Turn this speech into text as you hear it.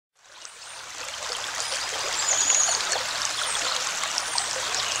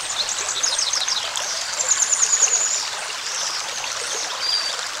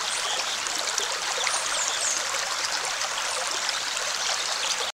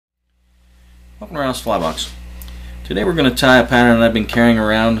Welcome to Rouse Flybox. Today we're going to tie a pattern that I've been carrying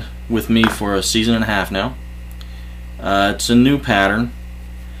around with me for a season and a half now. It's a new pattern.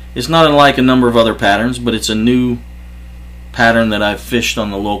 It's not unlike a number of other patterns, but it's a new pattern that I've fished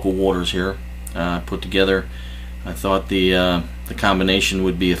on the local waters here. Put together. I thought the combination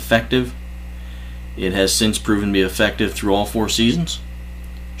would be effective. It has since proven to be effective through all 4 seasons,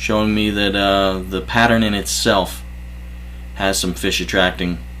 showing me that the pattern in itself has some fish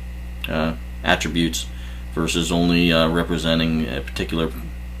attracting attributes versus only representing a particular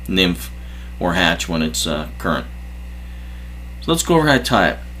nymph or hatch when it's current. So let's go over how to tie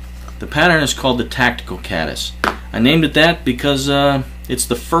it. The pattern is called the Tactical Caddis. I named it that because it's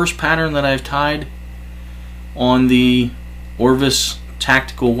the first pattern that I've tied on the Orvis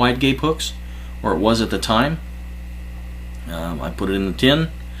Tactical wide gape hooks, or it was at the time. I put it in the tin,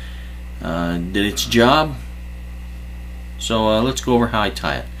 did its job. So let's go over how I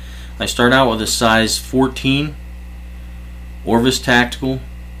tie it. I start out with a size 14 Orvis Tactical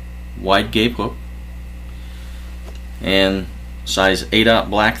wide gape hook and size 8/0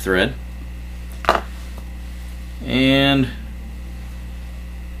 black thread and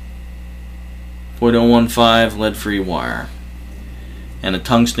 0.015 lead-free wire and a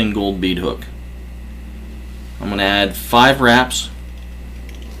tungsten gold bead hook. I'm going to add 5 wraps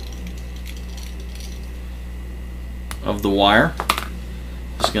of the wire.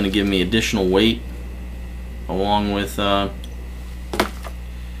 It's going to give me additional weight along with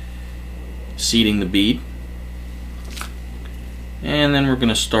seating the bead. And then we're going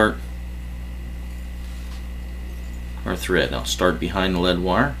to start our thread. I'll start behind the lead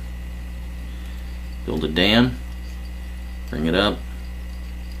wire, build a dam, bring it up,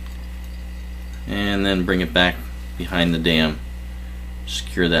 and then bring it back behind the dam.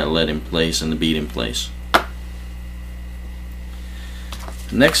 Secure that lead in place and the bead in place.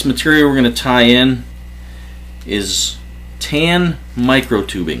 The next material we're going to tie in is tan micro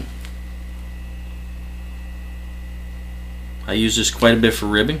tubing. I use this quite a bit for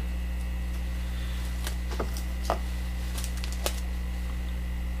ribbing. I'm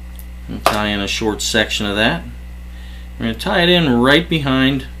going to tie in a short section of that. We're going to tie it in right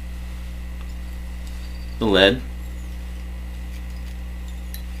behind the lead.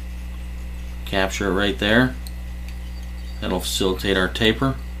 Capture it right there. That'll facilitate our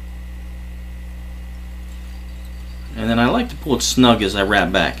taper. And then I like to pull it snug as I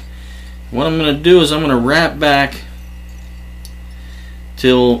wrap back. What I'm going to do is I'm going to wrap back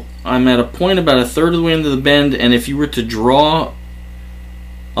till I'm at a point about 1/3 of the way into the bend, and if you were to draw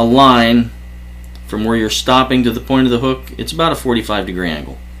a line from where you're stopping to the point of the hook, it's about a 45-degree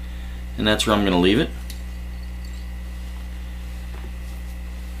angle. And that's where I'm going to leave it.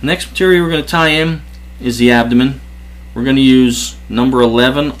 Next material we're going to tie in is the abdomen. We're going to use number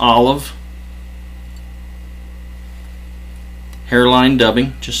 11 olive hairline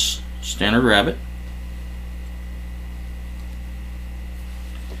dubbing, just standard rabbit.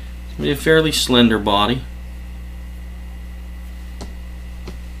 It's going to be a fairly slender body.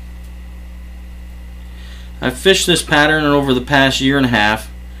 I've fished this pattern over the past year and a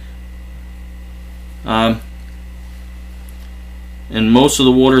half. In most of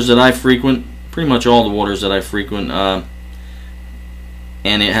the waters that I frequent, pretty much all the waters that I frequent, and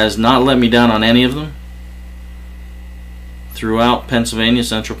it has not let me down on any of them throughout Pennsylvania,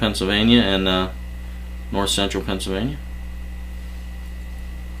 central Pennsylvania, and north central Pennsylvania.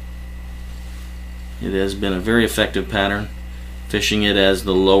 It has been a very effective pattern, fishing it as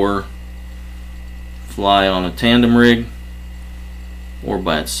the lower fly on a tandem rig or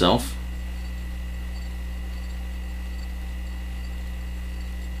by itself.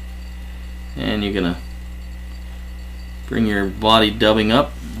 And you're going to bring your body dubbing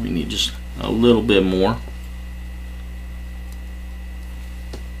up. We need just a little bit more.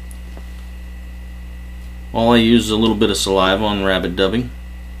 All I use is a little bit of saliva on rabbit dubbing.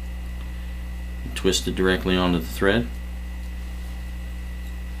 Twist it directly onto the thread.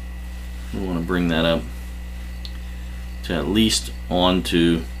 We want to bring that up to at least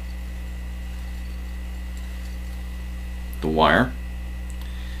onto the wire.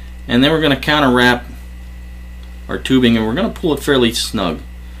 And then we're going to counter wrap our tubing, and we're going to pull it fairly snug.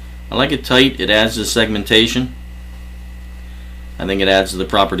 I like it tight. It adds to segmentation. I think it adds to the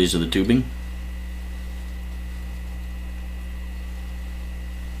properties of the tubing.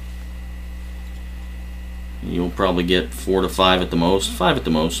 You'll probably get 4 to 5 at the most, 5 at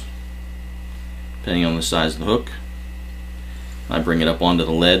the most, depending on the size of the hook. I bring it up onto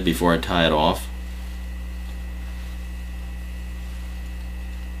the lead before I tie it off.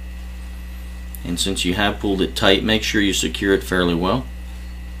 And since you have pulled it tight, make sure you secure it fairly well.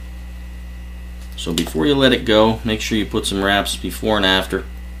 So before you let it go, make sure you put some wraps before and after.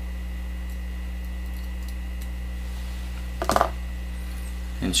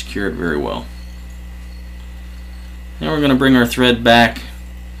 And secure it very well. Now we're going to bring our thread back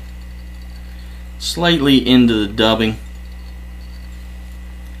slightly into the dubbing.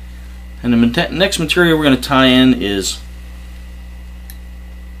 And the next material we're going to tie in is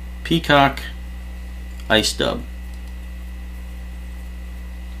peacock ice dub.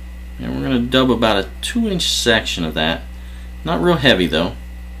 And we're going to dub about a 2-inch section of that. Not real heavy though.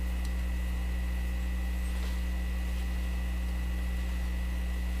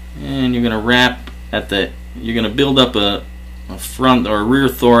 And you're going to wrap at the, you're going to build up a front or a rear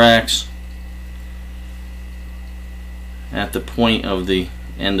thorax at the point of the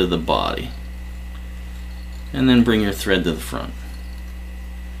end of the body. And then bring your thread to the front.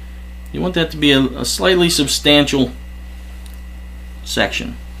 You want that to be a slightly substantial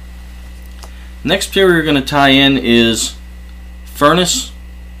section. Next material you're going to tie in is furnace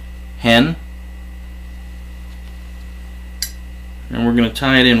hen. And we're going to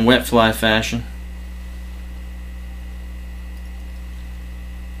tie it in wet fly fashion.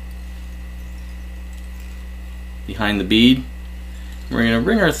 Behind the bead. We're going to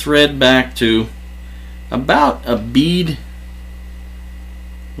bring our thread back to about a bead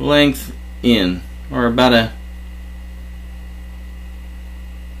length in, or about a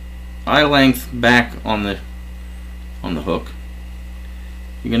eye length back on the hook.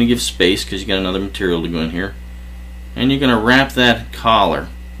 You're going to give space because you got another material to go in here. And you're going to wrap that collar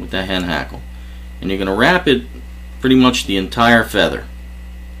with that hen hackle. And you're going to wrap it pretty much the entire feather.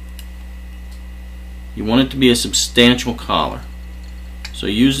 You want it to be a substantial collar. So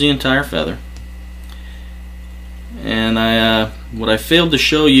use the entire feather. And what I failed to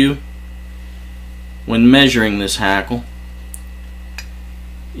show you when measuring this hackle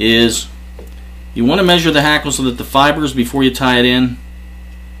is you want to measure the hackle so that the fibers, before you tie it in,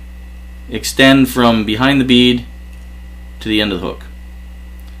 extend from behind the bead to the end of the hook.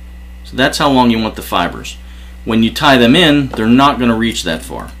 So that's how long you want the fibers. When you tie them in, they're not going to reach that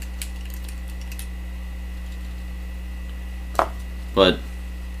far. But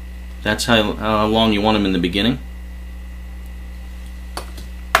that's how long you want them in the beginning.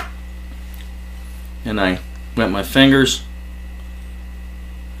 And I wet my fingers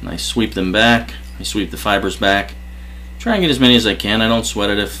and I sweep them back. I sweep the fibers back. Try and get as many as I can. I don't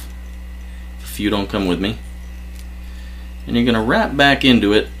sweat it if a few don't come with me. And you're going to wrap back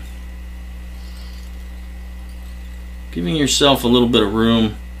into it, giving yourself a little bit of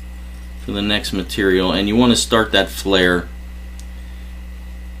room for the next material. And you want to start that flare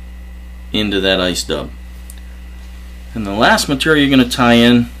into that ice dub. And the last material you're going to tie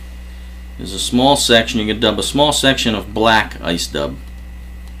in is a small section. You're going to dub a small section of black ice dub.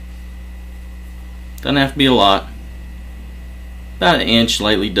 Doesn't have to be a lot. About an inch,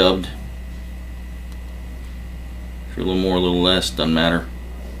 lightly dubbed. If you're a little more, a little less, doesn't matter.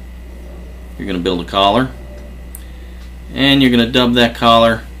 You're going to build a collar. And you're going to dub that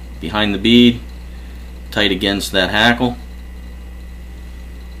collar behind the bead, tight against that hackle.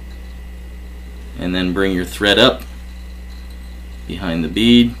 And then bring your thread up behind the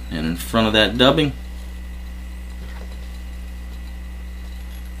bead and in front of that dubbing.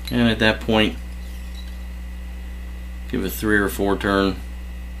 And at that point, give a 3 or 4 turn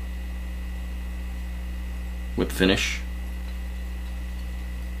whip finish.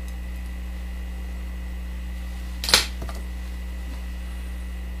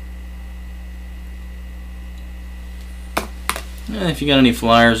 And if you got any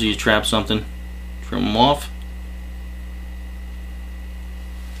flyers or you trap something, trim them off.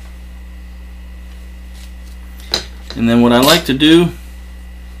 And then what I like to do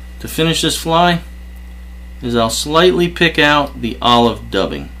to finish this fly is I'll slightly pick out the olive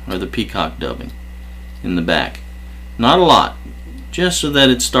dubbing or the peacock dubbing in the back. Not a lot, just so that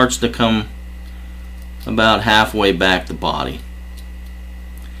it starts to come about halfway back the body.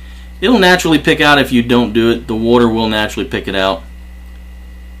 It'll naturally pick out if you don't do it. The water will naturally pick it out.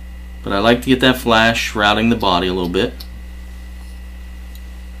 But I like to get that flash shrouding the body a little bit.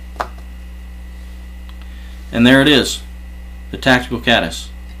 And there it is, the Tactical Caddis.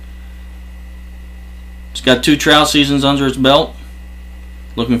 It's got 2 trout seasons under its belt.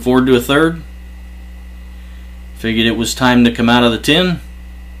 Looking forward to a third. Figured it was time to come out of the tin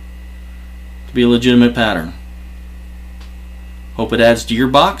to be a legitimate pattern. Hope it adds to your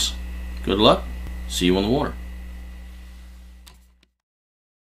box. Good luck. See you on the water.